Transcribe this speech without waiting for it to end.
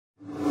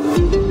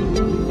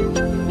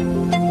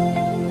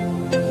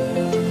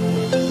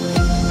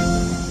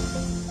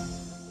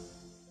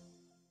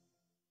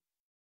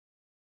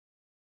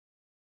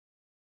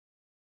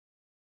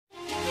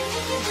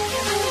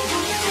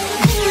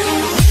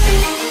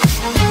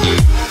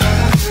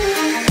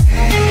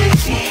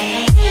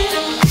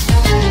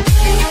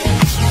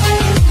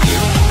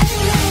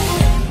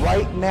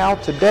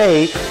now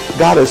today,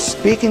 God is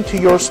speaking to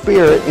your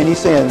spirit and he's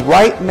saying,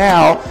 right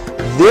now,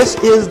 this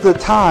is the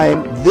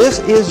time, this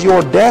is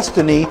your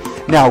destiny.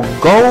 Now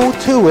go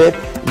to it,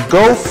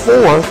 go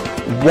forth,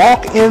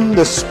 walk in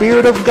the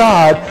Spirit of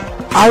God.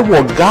 I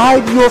will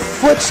guide your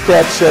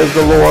footsteps, says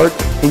the Lord,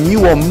 and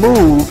you will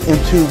move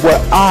into what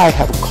I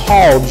have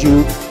called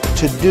you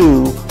to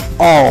do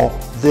all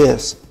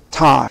this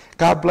time.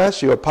 God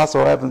bless you.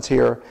 Apostle Evans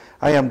here.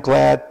 I am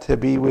glad to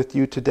be with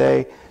you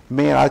today.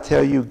 Man, I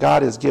tell you,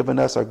 God has given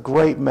us a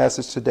great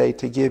message today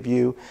to give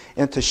you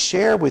and to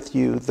share with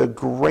you the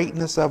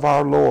greatness of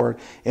our Lord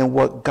and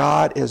what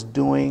God is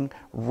doing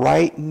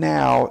right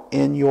now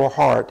in your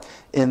heart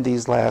in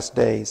these last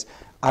days.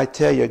 I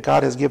tell you,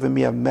 God has given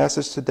me a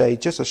message today,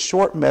 just a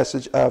short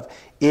message of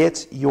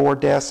it's your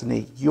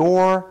destiny,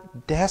 your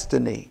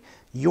destiny,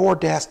 your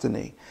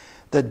destiny,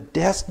 the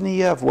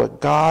destiny of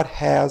what God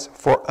has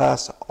for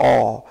us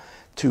all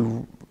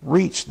to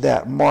reach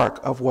that mark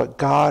of what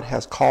God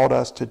has called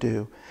us to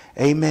do.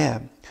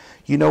 Amen.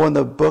 You know, in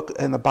the book,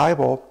 in the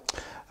Bible,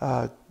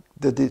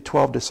 the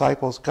 12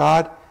 disciples,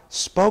 God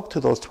spoke to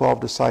those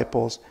 12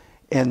 disciples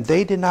and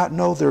they did not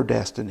know their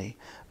destiny.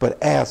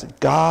 But as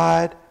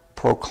God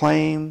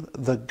proclaimed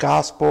the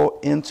gospel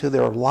into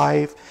their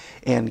life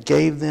and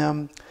gave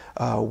them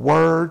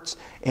words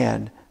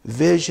and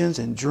visions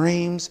and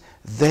dreams,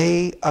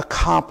 they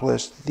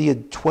accomplished, the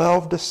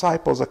 12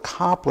 disciples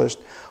accomplished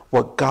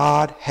what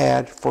God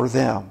had for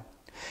them.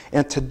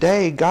 And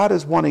today, God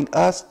is wanting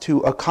us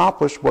to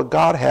accomplish what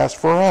God has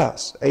for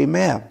us.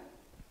 Amen.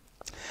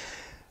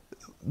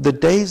 The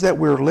days that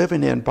we're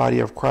living in,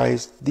 body of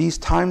Christ, these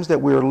times that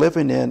we're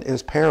living in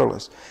is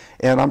perilous.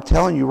 And I'm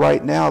telling you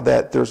right now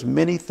that there's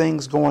many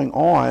things going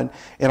on.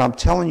 And I'm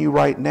telling you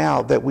right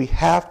now that we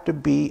have to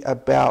be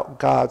about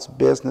God's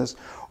business,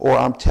 or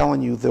I'm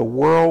telling you, the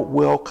world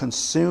will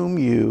consume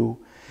you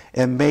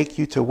and make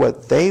you to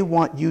what they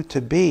want you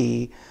to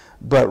be.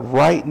 But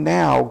right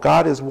now,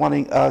 God is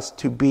wanting us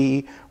to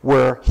be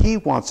where he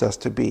wants us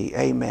to be.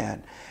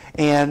 Amen.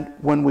 And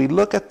when we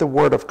look at the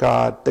Word of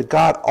God,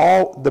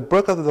 the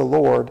book of the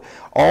Lord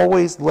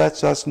always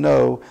lets us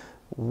know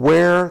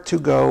where to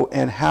go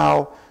and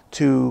how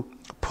to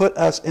put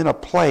us in a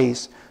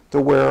place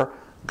to where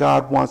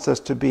God wants us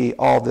to be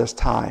all this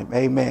time.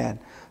 Amen.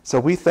 So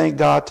we thank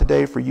God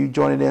today for you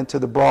joining into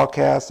the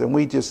broadcast, and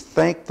we just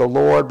thank the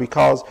Lord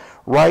because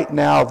right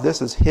now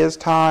this is his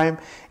time,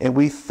 and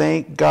we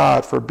thank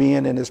God for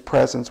being in his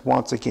presence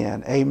once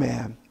again.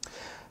 Amen.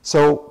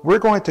 So we're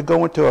going to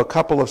go into a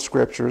couple of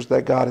scriptures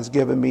that God has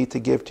given me to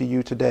give to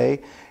you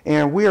today,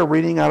 and we are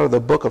reading out of the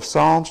book of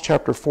Psalms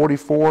chapter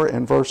 44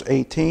 and verse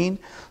 18.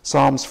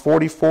 Psalms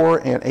 44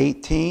 and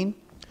 18.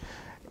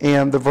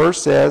 And the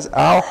verse says,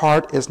 "Our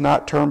heart is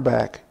not turned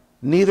back,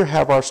 neither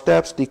have our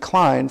steps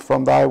declined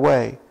from thy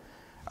way."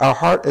 Our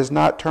heart is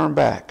not turned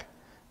back,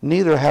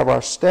 neither have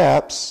our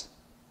steps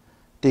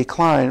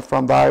declined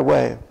from thy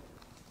way.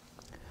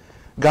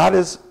 God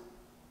is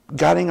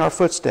guiding our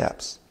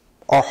footsteps.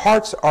 Our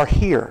hearts are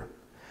here.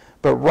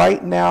 But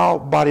right now,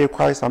 body of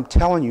Christ, I'm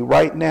telling you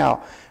right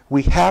now,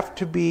 we have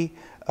to be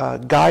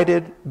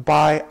guided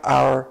by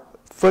our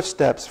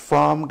footsteps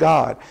from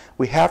God.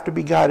 We have to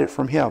be guided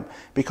from him,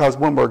 because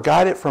when we're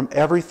guided from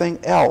everything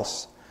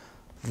else,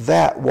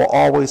 that will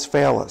always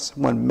fail us.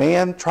 When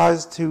man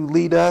tries to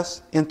lead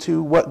us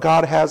into what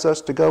God has us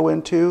to go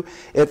into,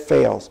 it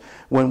fails.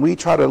 When we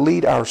try to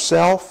lead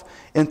ourselves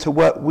into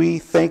what we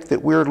think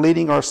that we're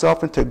leading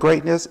ourselves into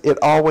greatness, it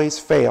always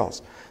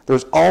fails.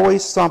 There's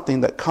always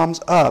something that comes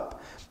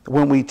up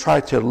when we try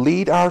to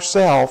lead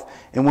ourselves,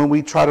 and when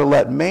we try to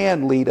let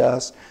man lead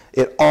us,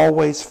 it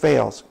always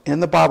fails.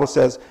 And the Bible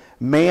says,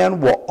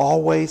 man will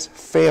always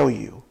fail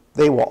you.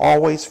 They will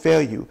always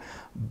fail you.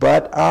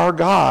 But our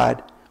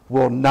God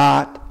will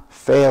not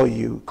fail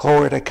you.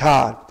 Glory to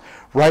God.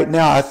 Right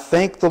now, I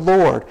thank the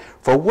Lord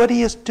for what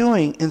he is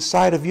doing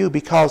inside of you,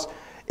 because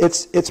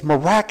it's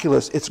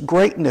miraculous. It's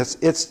greatness.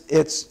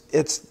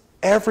 It's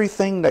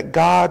everything that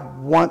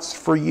God wants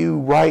for you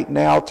right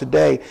now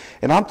today.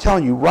 And I'm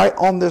telling you, right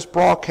on this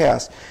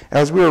broadcast,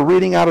 as we are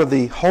reading out of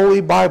the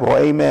Holy Bible,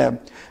 amen,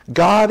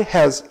 God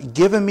has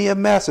given me a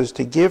message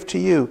to give to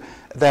you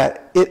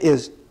that it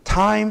is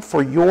time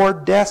for your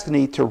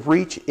destiny to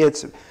reach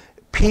its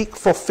peak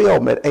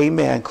fulfillment.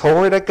 Amen.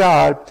 Glory to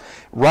God.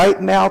 Right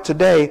now,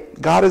 today,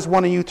 God is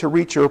wanting you to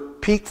reach your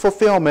peak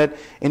fulfillment,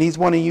 and he's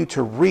wanting you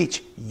to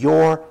reach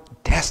your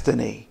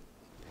destiny.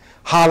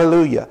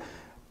 Hallelujah.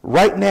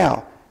 Right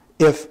now,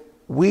 if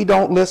we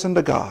don't listen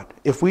to God,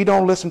 if we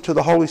don't listen to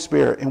the Holy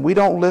Spirit, and we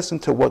don't listen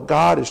to what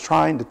God is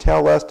trying to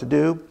tell us to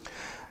do,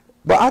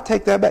 but I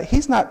take that back.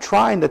 He's not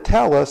trying to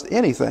tell us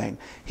anything.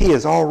 He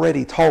has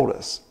already told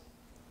us.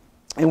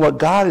 And what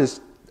God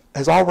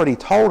has already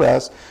told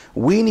us,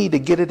 we need to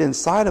get it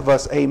inside of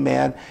us,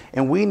 amen,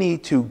 and we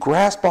need to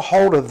grasp a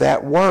hold of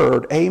that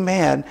word,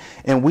 amen,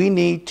 and we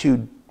need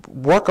to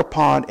work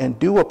upon and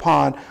do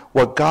upon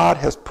what God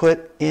has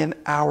put in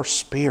our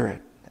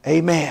spirit.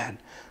 Amen.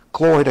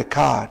 Glory to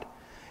God.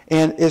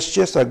 And it's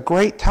just a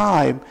great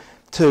time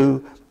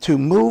to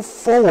move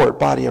forward,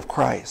 body of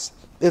Christ.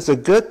 It's a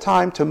good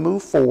time to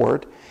move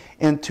forward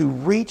and to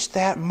reach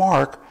that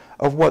mark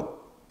of what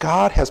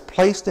God has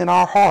placed in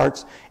our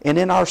hearts and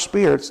in our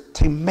spirits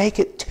to make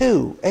it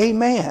to.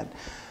 Amen.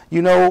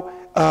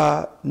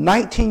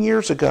 19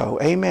 years ago,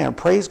 amen,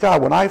 praise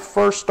God, when I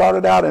first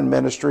started out in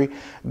ministry,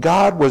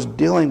 God was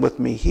dealing with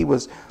me. He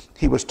was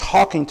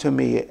talking to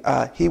me.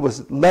 He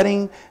was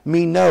letting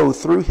me know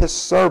through his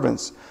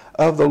servants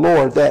of the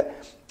Lord that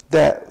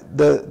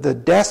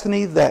the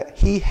destiny that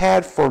he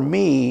had for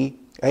me,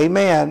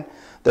 amen,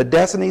 the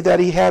destiny that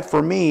he had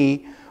for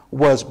me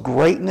was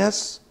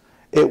greatness.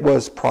 It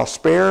was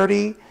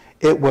prosperity.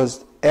 It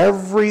was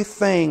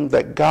everything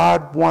that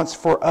God wants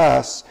for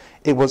us.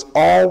 It was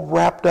all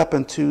wrapped up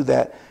into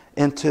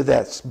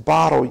that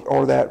bottle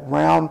or that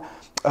round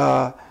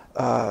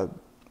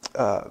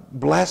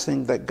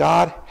blessing that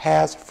God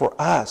has for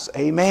us.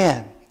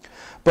 Amen.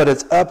 But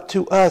it's up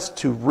to us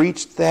to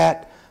reach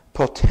that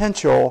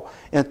potential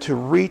and to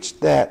reach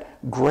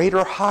that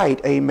greater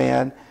height,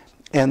 amen,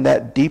 and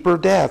that deeper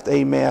depth,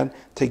 amen,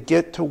 to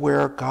get to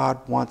where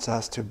God wants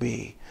us to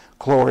be.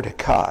 Glory to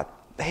God.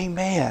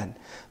 Amen.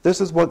 This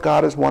is what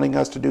God is wanting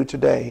us to do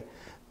today.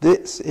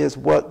 This is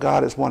what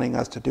God is wanting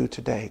us to do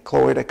today.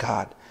 Glory to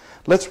God.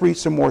 Let's read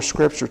some more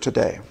scripture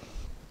today.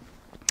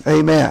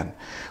 Amen.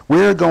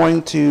 We're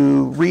going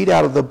to read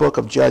out of the book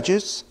of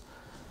Judges,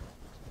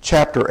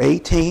 chapter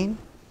 18.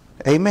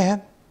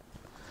 Amen.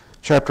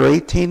 Chapter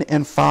 18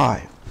 and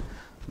 5.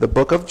 The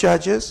book of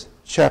Judges,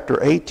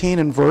 chapter 18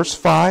 and verse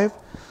 5.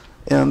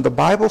 And the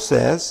Bible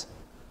says,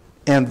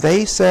 "And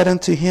they said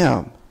unto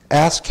him,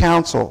 Ask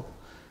counsel,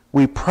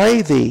 we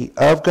pray thee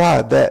of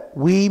God, that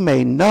we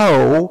may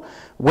know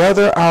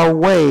whether our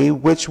way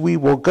which we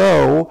will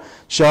go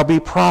shall be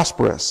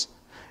prosperous.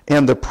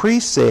 And the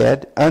priest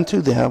said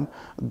unto them,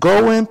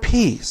 Go in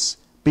peace,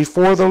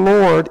 before the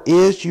Lord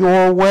is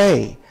your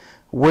way,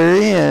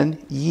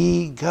 wherein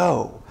ye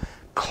go."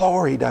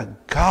 Glory to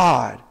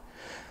God.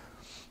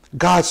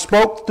 God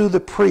spoke through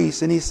the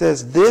priest, and he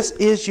says, "This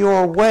is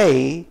your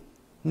way,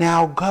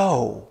 now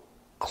go."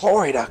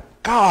 Glory to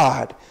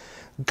God.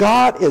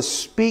 God is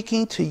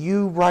speaking to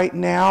you right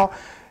now.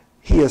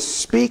 He is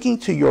speaking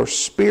to your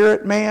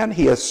spirit, man.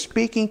 He is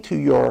speaking to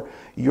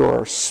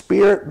your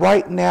spirit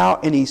right now,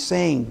 and he's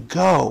saying,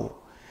 go.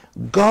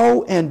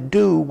 Go and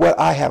do what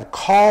I have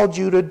called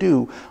you to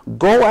do.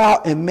 Go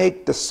out and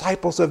make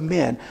disciples of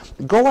men.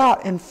 Go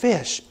out and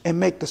fish and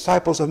make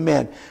disciples of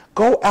men.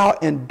 Go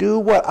out and do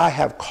what I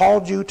have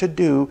called you to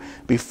do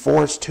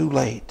before it's too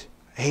late.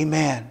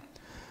 Amen.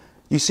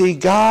 You see,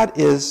 God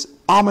is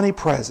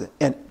omnipresent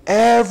in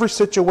every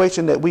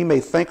situation that we may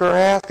think or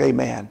ask,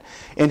 amen.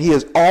 And he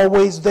is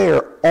always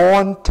there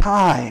on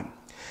time.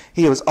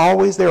 He is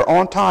always there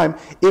on time.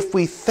 If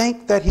we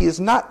think that he is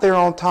not there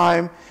on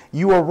time,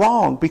 you are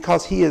wrong,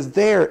 because he is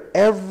there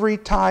every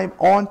time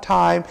on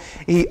time.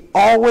 He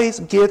always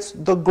gets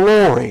the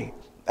glory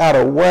out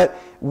of what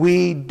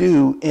we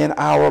do in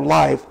our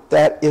life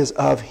that is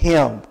of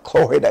him.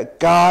 Glory to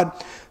God.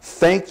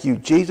 Thank you,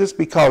 Jesus,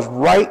 because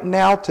right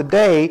now,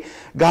 today,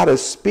 God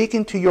is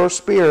speaking to your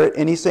spirit,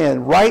 and he's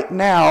saying, right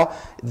now,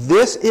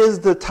 this is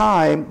the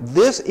time,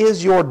 this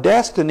is your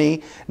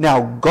destiny.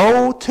 Now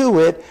go to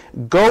it,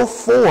 go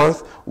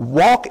forth,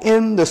 walk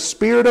in the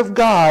Spirit of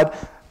God.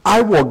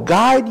 I will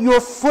guide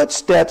your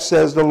footsteps,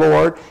 says the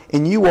Lord,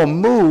 and you will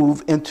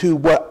move into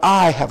what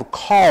I have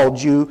called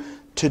you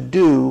to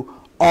do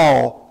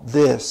all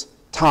this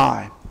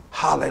time.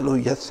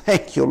 Hallelujah.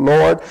 Thank you,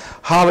 Lord.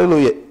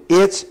 Hallelujah.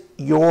 It's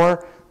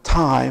your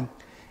time,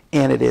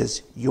 and it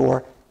is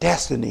your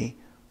destiny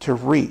to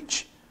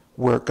reach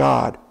where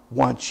God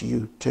wants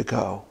you to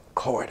go.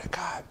 Glory to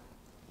God.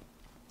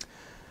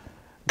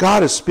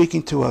 God is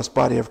speaking to us,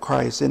 body of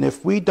Christ, and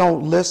if we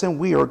don't listen,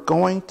 we are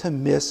going to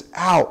miss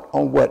out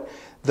on what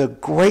the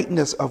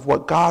greatness of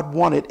what God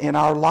wanted in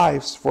our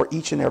lives for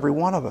each and every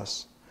one of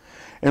us.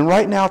 And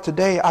right now,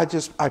 today,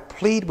 I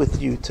plead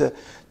with you to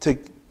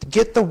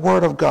get the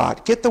Word of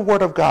God. Get the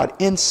Word of God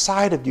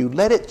inside of you.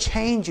 Let it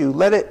change you.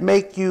 Let it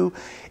make you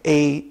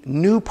a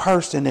new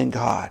person in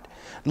God.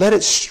 Let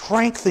it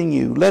strengthen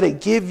you. Let it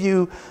give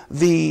you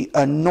the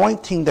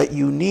anointing that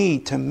you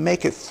need to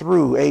make it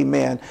through.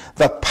 Amen.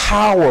 The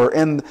power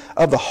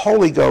of the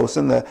Holy Ghost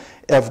and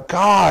of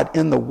God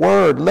in the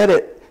Word. Let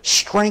it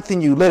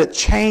strengthen you. Let it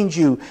change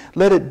you.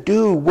 Let it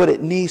do what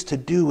it needs to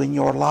do in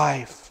your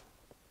life.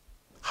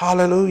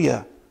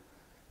 Hallelujah.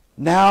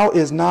 Now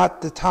is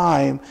not the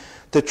time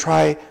to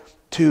try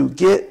to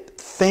get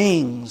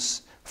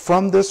things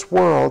from this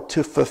world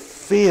to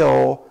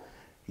fulfill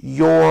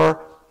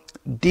your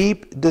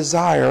deep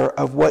desire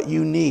of what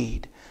you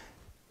need.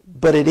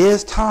 But it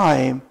is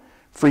time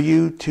for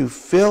you to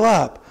fill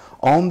up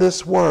on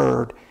this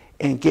word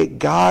and get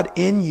God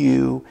in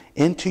you,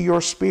 into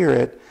your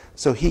spirit,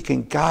 so he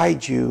can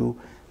guide you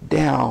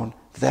down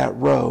that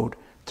road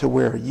to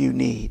where you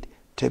need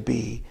to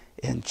be,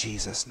 in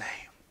Jesus' name.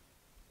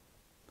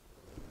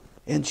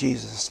 In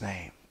Jesus'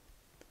 name.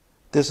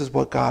 This is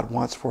what God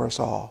wants for us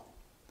all.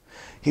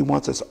 He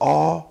wants us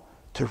all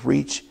to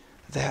reach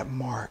that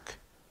mark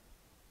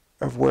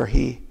of where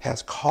he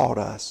has called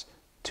us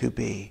to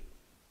be.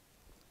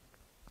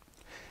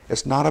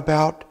 It's not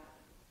about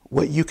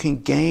what you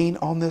can gain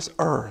on this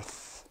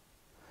earth,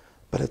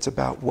 but it's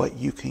about what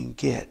you can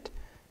get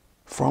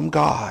from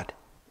God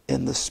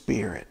in the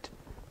Spirit.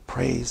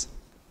 Praise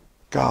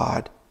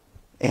God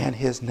and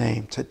His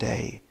name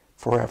today,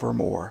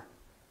 forevermore.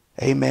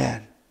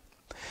 Amen.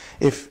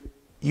 If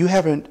you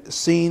haven't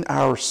seen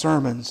our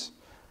sermons,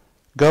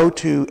 go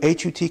to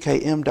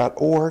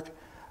hutkm.org.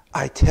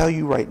 I tell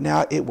you right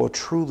now, it will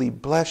truly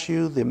bless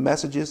you. The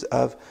messages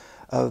of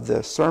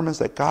the sermons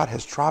that God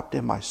has dropped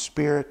in my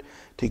spirit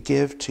to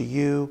give to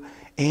you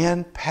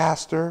and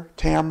Pastor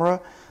Tamara,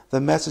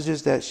 the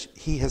messages that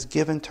He has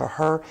given to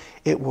her,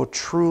 it will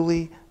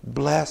truly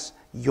bless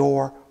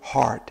your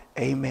heart.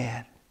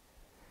 Amen.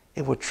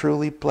 It will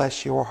truly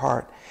bless your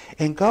heart.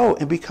 And go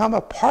and become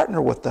a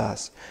partner with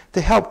us to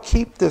help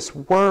keep this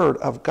word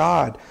of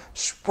God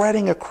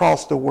spreading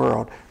across the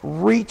world,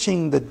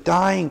 reaching the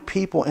dying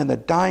people in the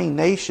dying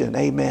nation.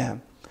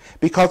 Amen.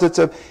 Because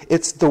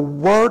it's the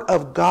word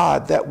of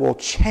God that will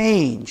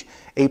change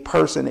a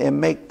person and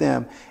make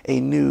them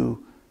a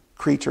new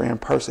creature and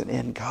person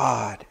in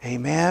God.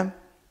 Amen.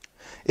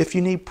 If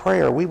you need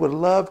prayer, we would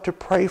love to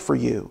pray for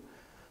you.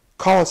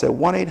 Call us at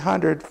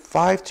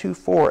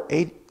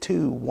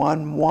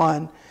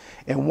 1-800-524-8211,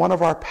 and one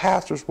of our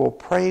pastors will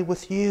pray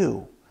with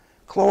you.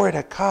 Glory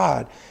to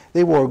God.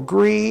 They will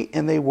agree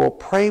and they will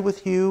pray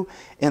with you,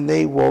 and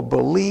they will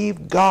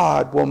believe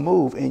God will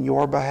move in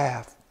your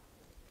behalf.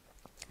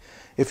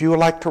 If you would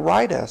like to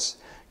write us,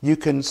 you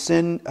can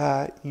send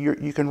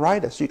you can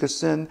write us. You can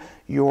send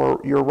your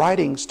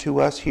writings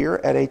to us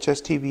here at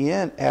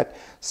HSTVN at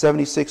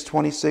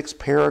 7626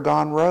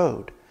 Paragon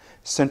Road,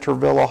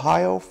 Centerville,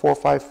 Ohio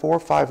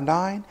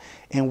 45459,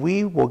 and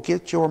we will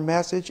get your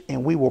message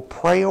and we will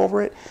pray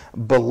over it,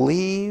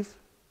 believe,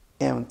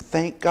 and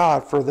thank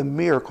God for the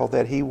miracle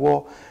that He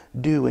will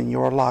do in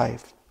your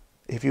life.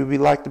 If you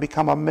would like to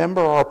become a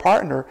member or a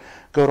partner,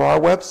 go to our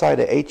website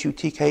at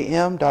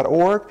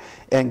hutkm.org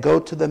and go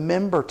to the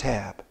member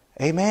tab.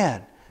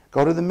 Amen.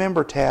 Go to the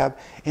member tab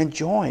and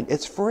join.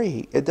 It's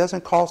free. It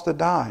doesn't cost a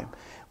dime.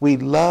 We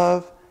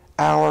love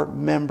our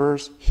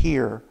members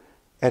here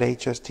at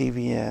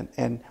HSTVN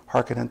and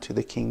Hearken unto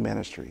the King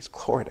Ministries.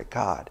 Glory to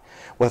God.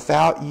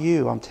 Without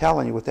you, I'm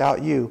telling you,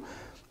 without you,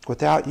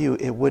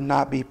 it would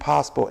not be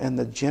possible. And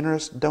the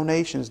generous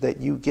donations that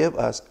you give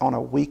us on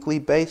a weekly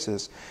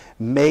basis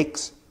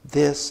makes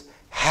this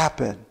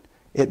happen.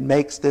 It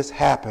makes this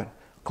happen.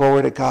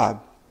 Glory to God.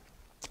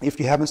 If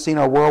you haven't seen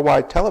our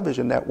worldwide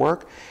television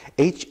network,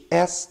 HSTVN.org,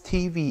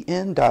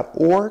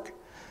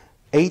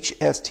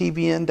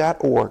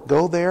 HSTVN.org.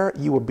 Go there.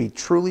 You will be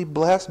truly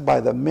blessed by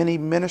the many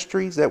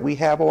ministries that we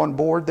have on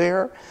board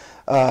there.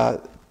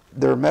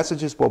 Their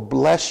messages will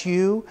bless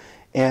you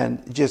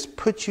and just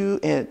put you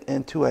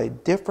into a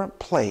different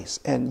place,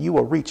 and you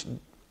will reach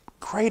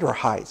greater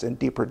heights and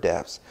deeper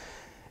depths.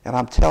 And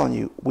I'm telling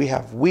you, we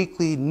have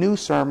weekly new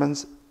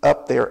sermons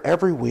up there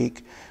every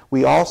week.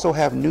 We also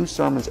have new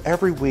sermons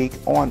every week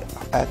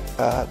at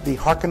the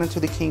Hearken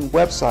unto the King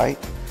website.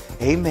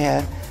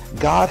 Amen.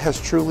 God has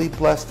truly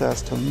blessed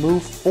us to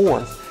move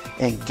forth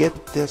and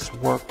get this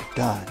work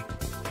done.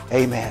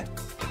 Amen.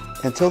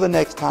 Until the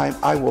next time,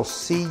 I will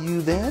see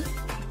you then.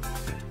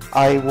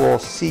 I will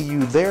see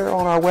you there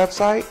on our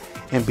website,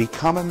 and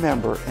become a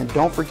member. And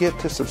don't forget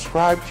to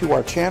subscribe to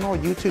our channel,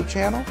 YouTube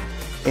channel,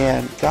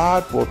 and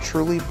God will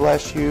truly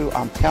bless you.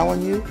 I'm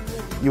telling you,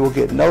 you will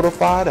get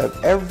notified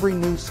of every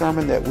new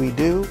sermon that we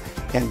do,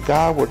 and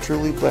God will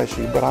truly bless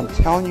you. But I'm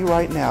telling you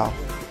right now,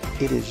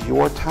 it is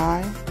your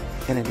time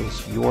and it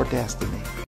is your destiny.